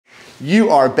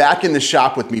You are back in the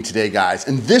shop with me today, guys.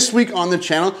 And this week on the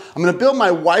channel, I'm gonna build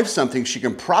my wife something she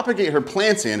can propagate her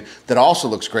plants in that also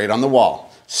looks great on the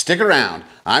wall. Stick around.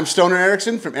 I'm Stoner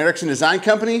Ericson from Ericson Design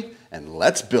Company, and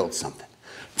let's build something.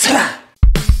 Ta-da!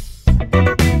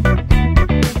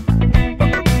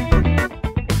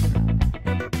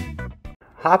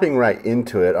 Hopping right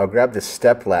into it, I'll grab this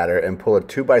step ladder and pull a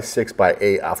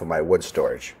 2x6x8 off of my wood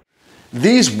storage.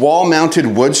 These wall-mounted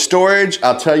wood storage,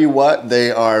 I'll tell you what,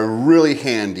 they are really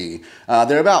handy.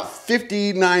 They're about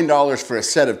 $59 for a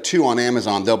set of 2 on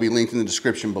Amazon. They'll be linked in the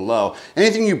description below.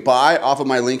 Anything you buy off of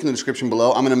my link in the description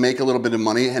below, I'm gonna make a little bit of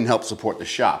money and help support the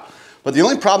shop. But the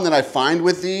only problem that I find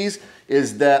with these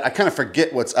is that I kind of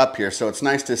forget what's up here. So it's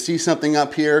nice to see something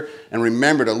up here and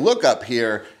remember to look up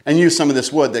here and use some of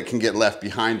this wood that can get left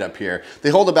behind up here. They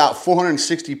hold about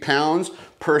 460 pounds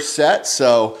per set,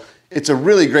 so it's a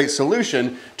really great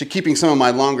solution to keeping some of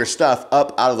my longer stuff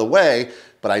up out of the way,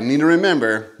 but I need to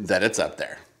remember that it's up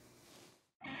there.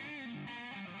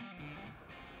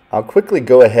 I'll quickly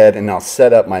go ahead and I'll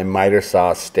set up my miter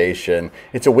saw station.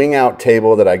 It's a wing out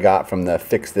table that I got from the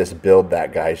Fix This Build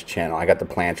That guy's channel. I got the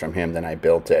plans from him, then I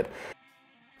built it.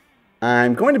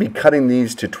 I'm going to be cutting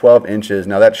these to 12 inches.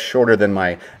 Now that's shorter than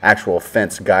my actual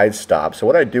fence guide stop. So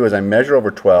what I do is I measure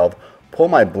over 12, pull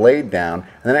my blade down,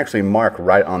 and then actually mark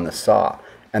right on the saw.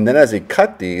 And then as I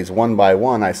cut these one by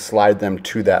one, I slide them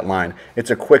to that line.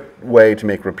 It's a quick way to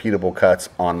make repeatable cuts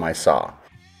on my saw.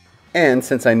 And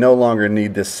since I no longer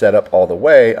need this set up all the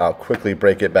way, I'll quickly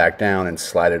break it back down and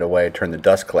slide it away, turn the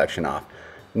dust collection off.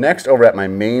 Next, over at my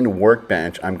main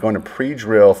workbench, I'm going to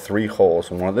pre-drill 3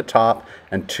 holes, one at the top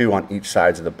and 2 on each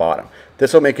side of the bottom.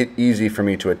 This will make it easy for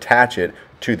me to attach it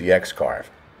to the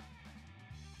X-Carve.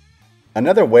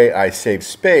 Another way I save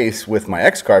space with my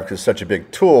X-Carve, because it's such a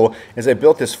big tool, is I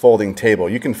built this folding table.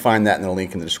 You can find that in the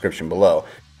link in the description below.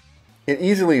 It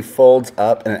easily folds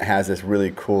up and it has this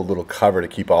really cool little cover to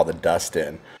keep all the dust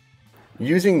in.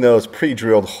 Using those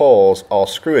pre-drilled holes, I'll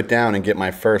screw it down and get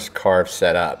my first carve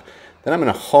set up. Then I'm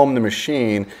going to home the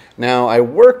machine. Now I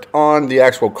worked on the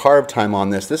actual carve time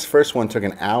on this. This first one took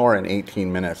 1 hour and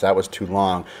 18 minutes. That was too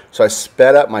long. So I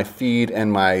sped up my feed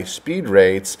and my speed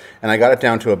rates and I got it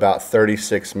down to about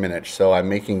 36 minutes. So I'm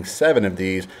making 7 of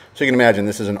these. So you can imagine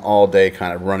this is an all day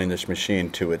kind of running this machine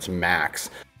to its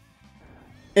max.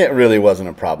 It really wasn't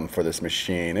a problem for this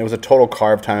machine. It was a total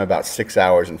carve time of about 6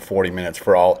 hours and 40 minutes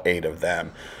for all 8 of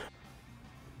them.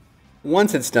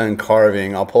 Once it's done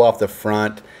carving, I'll pull off the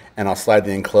front and I'll slide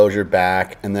the enclosure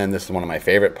back, and then this is one of my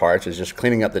favorite parts, is just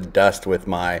cleaning up the dust with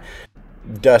my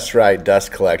Dust Right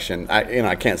dust collection.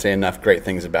 I can't say enough great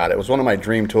things about it. It was one of my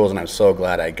dream tools and I'm so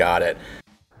glad I got it.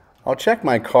 I'll check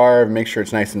my carve, make sure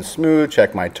it's nice and smooth,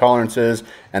 check my tolerances,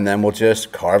 and then we'll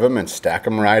just carve them and stack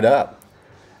them right up.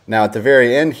 Now at the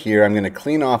very end here, I'm going to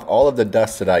clean off all of the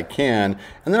dust that I can,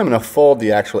 and then I'm going to fold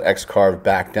the actual X-Carve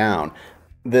back down.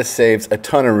 This saves a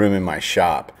ton of room in my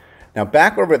shop. Now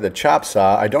back over at the chop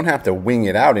saw, I don't have to wing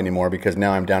it out anymore because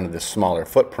now I'm down to this smaller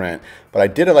footprint, but I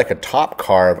did it like a top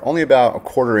carve, only about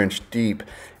 1/4 inch deep,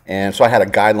 and so I had a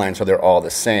guideline so they're all the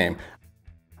same.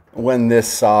 When this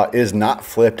saw is not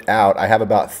flipped out, I have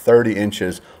about 30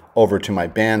 inches over to my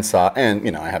bandsaw,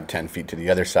 and I have 10 feet to the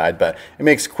other side, but it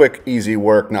makes quick, easy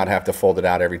work, not have to fold it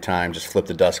out every time, just flip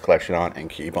the dust collection on and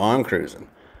keep on cruising.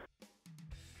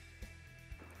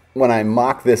 When I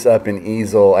mock this up in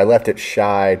easel, I left it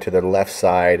shy to the left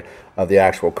side of the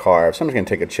actual carve. So I'm just going to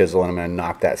take a chisel and I'm going to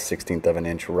knock that 1/16 of an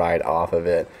inch right off of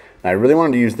it. And I really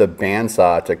wanted to use the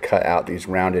bandsaw to cut out these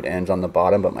rounded ends on the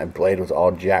bottom, but my blade was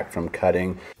all jacked from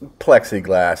cutting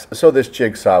plexiglass. So this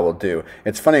jigsaw will do.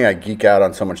 It's funny I geek out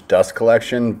on so much dust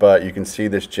collection, but you can see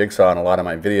this jigsaw in a lot of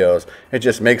my videos. It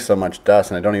just makes so much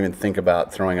dust and I don't even think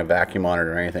about throwing a vacuum on it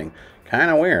or anything. Kind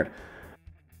of weird.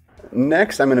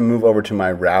 Next, I'm going to move over to my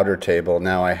router table.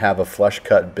 Now I have a flush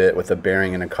cut bit with a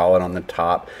bearing and a collet on the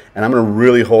top, and I'm going to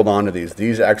really hold on to these.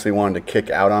 These actually wanted to kick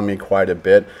out on me quite a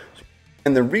bit.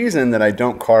 And the reason that I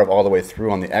don't carve all the way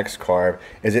through on the X-Carve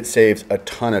is it saves a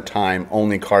ton of time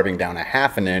only carving down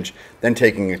 1/2 inch, then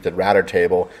taking it to the router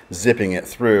table, zipping it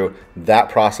through. That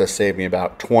process saved me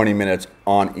about 20 minutes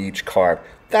on each carve.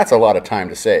 That's a lot of time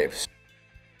to save.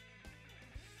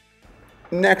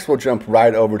 Next, we'll jump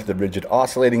right over to the rigid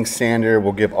oscillating sander.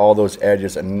 We'll give all those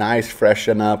edges a nice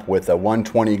freshen up with a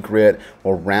 120 grit.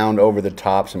 We'll round over the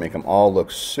tops and make them all look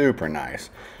super nice.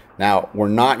 Now, we're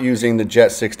not using the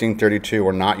Jet 1632.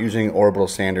 We're not using orbital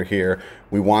sander here.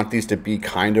 We want these to be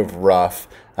kind of rough,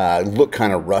 look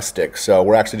kind of rustic. So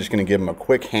we're actually just going to give them a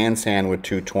quick hand sand with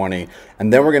 220,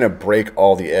 and then we're going to break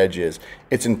all the edges.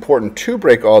 It's important to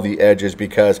break all the edges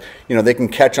because, you know, they can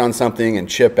catch on something and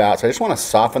chip out. So I just want to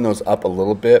soften those up a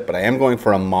little bit, but I am going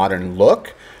for a modern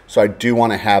look. So I do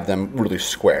want to have them really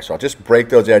square. So I'll just break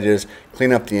those edges,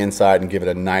 clean up the inside, and give it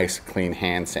a nice clean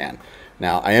hand sand.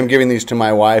 Now, I am giving these to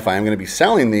my wife. I am going to be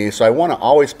selling these, so I want to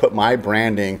always put my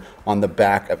branding on the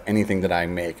back of anything that I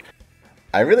make.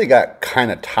 I really got kind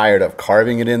of tired of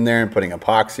carving it in there and putting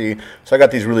epoxy, so I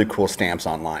got these really cool stamps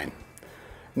online.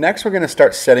 Next, we're going to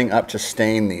start setting up to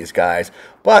stain these guys.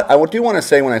 But I do want to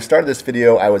say, when I started this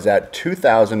video, I was at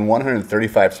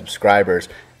 2,135 subscribers,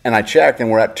 and I checked and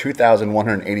we're at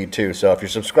 2,182. So if you're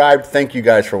subscribed, thank you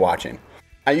guys for watching.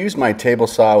 I used my table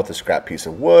saw with a scrap piece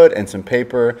of wood and some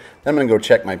paper. Then I'm going to go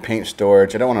check my paint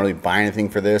storage. I don't want to really buy anything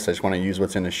for this. I just want to use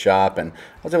what's in the shop. And I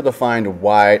was able to find a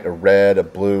white, a red, a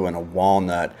blue, and a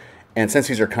walnut. And since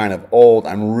these are kind of old,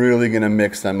 I'm really going to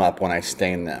mix them up when I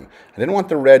stain them. I didn't want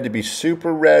the red to be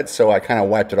super red, so I kind of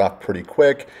wiped it off pretty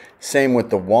quick. Same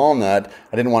with the walnut.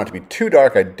 I didn't want it to be too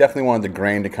dark. I definitely wanted the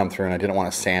grain to come through, and I didn't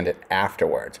want to sand it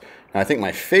afterwards. Now, I think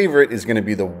my favorite is going to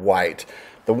be the white.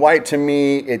 The white, to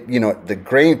me, the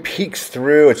grain peeks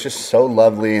through. It's just so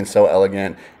lovely and so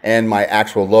elegant. And my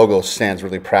actual logo stands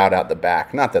really proud out the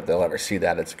back. Not that they'll ever see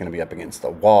that. It's going to be up against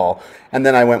the wall. And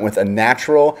then I went with a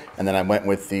natural, and then I went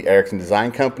with the Ericson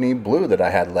Design Company blue that I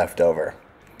had left over.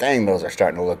 Dang, those are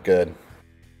starting to look good.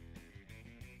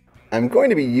 I'm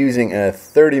going to be using a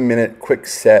 30-minute quick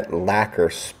set lacquer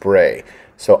spray.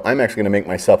 So I'm actually going to make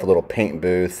myself a little paint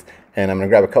booth. And I'm going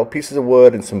to grab a couple pieces of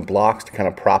wood and some blocks to kind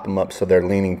of prop them up so they're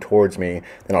leaning towards me.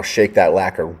 Then I'll shake that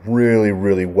lacquer really,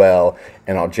 really well,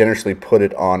 and I'll generously put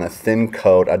it on a thin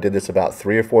coat. I did this about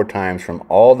 3 or 4 times from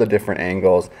all the different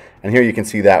angles. And here you can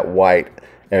see that white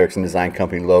Ericson Design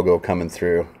Company logo coming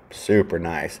through. Super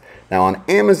nice. Now on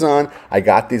Amazon, I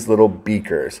got these little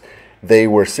beakers. They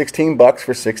were 16 bucks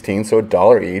for 16, so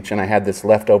 $1 each, and I had this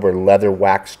leftover leather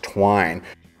wax twine.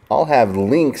 I'll have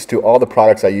links to all the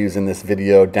products I use in this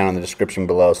video down in the description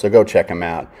below, so go check them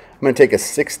out. I'm going to take a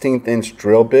 16th inch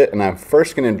drill bit, and I'm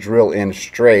first going to drill in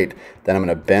straight, then I'm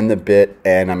going to bend the bit,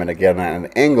 and I'm going to get an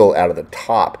angle out of the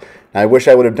top. Now, I wish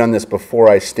I would have done this before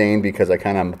I stained because I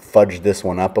kind of fudged this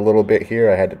one up a little bit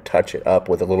here. I had to touch it up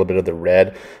with a little bit of the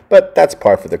red, but that's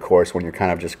par for the course when you're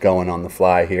kind of just going on the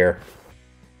fly here.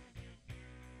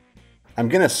 I'm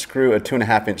going to screw a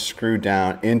 2.5 inch screw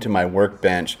down into my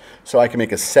workbench so I can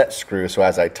make a set screw, so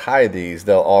as I tie these,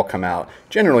 they'll all come out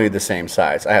generally the same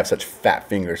size. I have such fat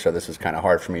fingers, so this is kind of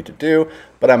hard for me to do,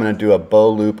 but I'm going to do a bow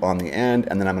loop on the end,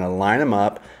 and then I'm going to line them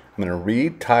up. I'm going to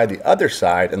re-tie the other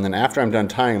side, and then after I'm done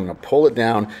tying, I'm going to pull it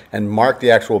down and mark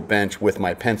the actual bench with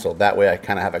my pencil. That way I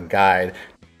kind of have a guide.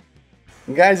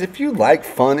 And guys, if you like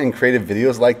fun and creative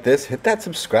videos like this, hit that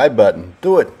subscribe button.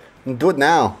 Do it, and do it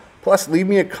now. Plus, leave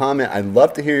me a comment. I'd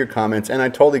love to hear your comments, and I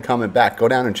totally comment back. Go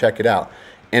down and check it out.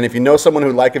 And if you know someone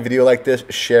who'd like a video like this,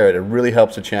 share it. It really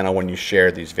helps the channel when you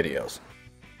share these videos.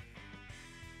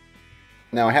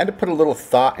 Now, I had to put a little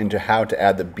thought into how to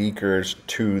add the beakers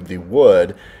to the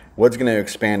wood. Wood's going to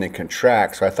expand and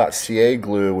contract, so I thought CA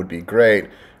glue would be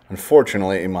great.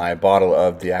 Unfortunately, my bottle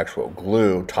of the actual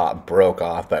glue top broke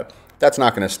off, but that's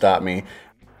not going to stop me.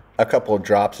 A couple of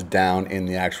drops down in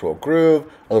the actual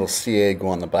groove, a little CA go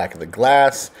on the back of the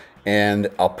glass, and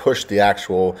I'll push the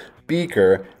actual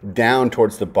beaker down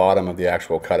towards the bottom of the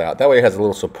actual cutout. That way it has a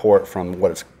little support from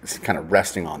what it's kind of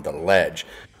resting on, the ledge.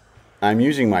 I'm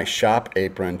using my shop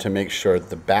apron to make sure that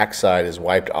the backside is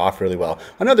wiped off really well.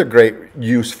 Another great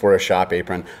use for a shop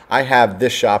apron. I have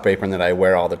this shop apron that I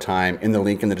wear all the time in the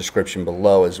link in the description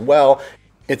below as well.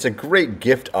 It's a great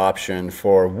gift option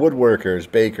for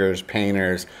woodworkers, bakers,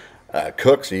 painters,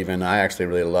 cooks even. I actually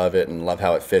really love it and love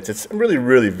how it fits. It's really,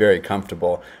 really very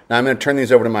comfortable. Now I'm going to turn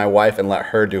these over to my wife and let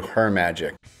her do her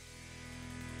magic.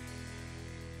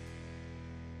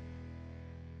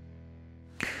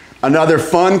 Another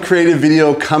fun, creative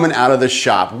video coming out of the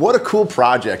shop. What a cool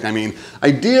project. I mean,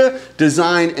 idea,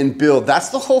 design, and build. That's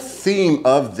the whole theme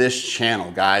of this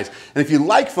channel, guys. And if you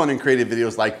like fun and creative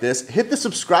videos like this, hit the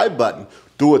subscribe button.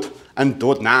 Do it, and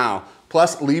do it now.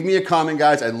 Plus, leave me a comment,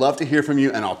 guys. I'd love to hear from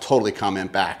you, and I'll totally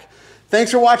comment back.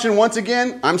 Thanks for watching once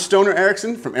again. I'm Stoner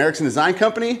Ericson from Ericson Design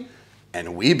Company,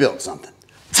 and we built something.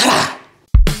 Ta-da!